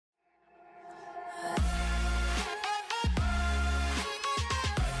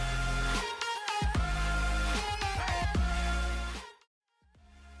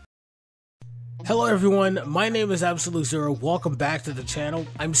Hello everyone, my name is AbsoluteZero. Welcome back to the channel.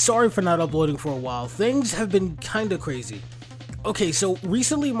 I'm sorry for not uploading for a while. Things have been kinda crazy. Okay, so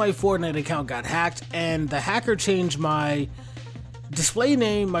recently my Fortnite account got hacked and the hacker changed my display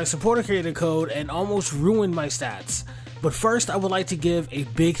name, my supporter creator code, and almost ruined my stats. But first, I would like to give a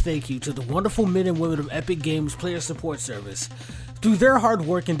big thank you to the wonderful men and women of Epic Games Player Support Service. Through their hard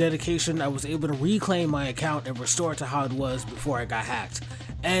work and dedication, I was able to reclaim my account and restore it to how it was before I got hacked.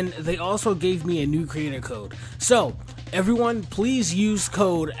 And they also gave me a new creator code. So, everyone, please use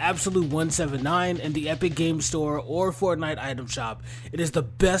code ABSOLUTE179 in the Epic Games Store or Fortnite item shop. It is the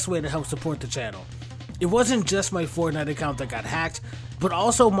best way to help support the channel. It wasn't just my Fortnite account that got hacked, but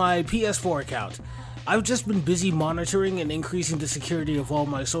also my PS4 account. I've just been busy monitoring and increasing the security of all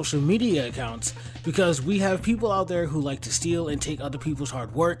my social media accounts because we have people out there who like to steal and take other people's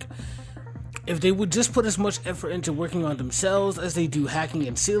hard work. If they would just put as much effort into working on themselves as they do hacking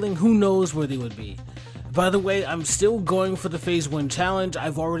and stealing, who knows where they would be. By the way, I'm still going for the Phase 1 challenge.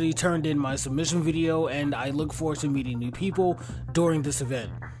 I've already turned in my submission video and I look forward to meeting new people during this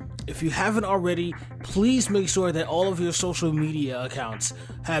event. If you haven't already, please make sure that all of your social media accounts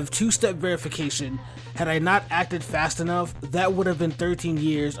have two-step verification. Had I not acted fast enough, that would have been 13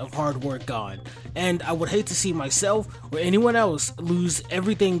 years of hard work gone. And I would hate to see myself or anyone else lose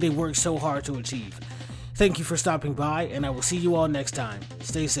everything they worked so hard to achieve. Thank you for stopping by, and I will see you all next time.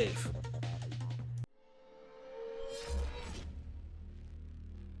 Stay safe.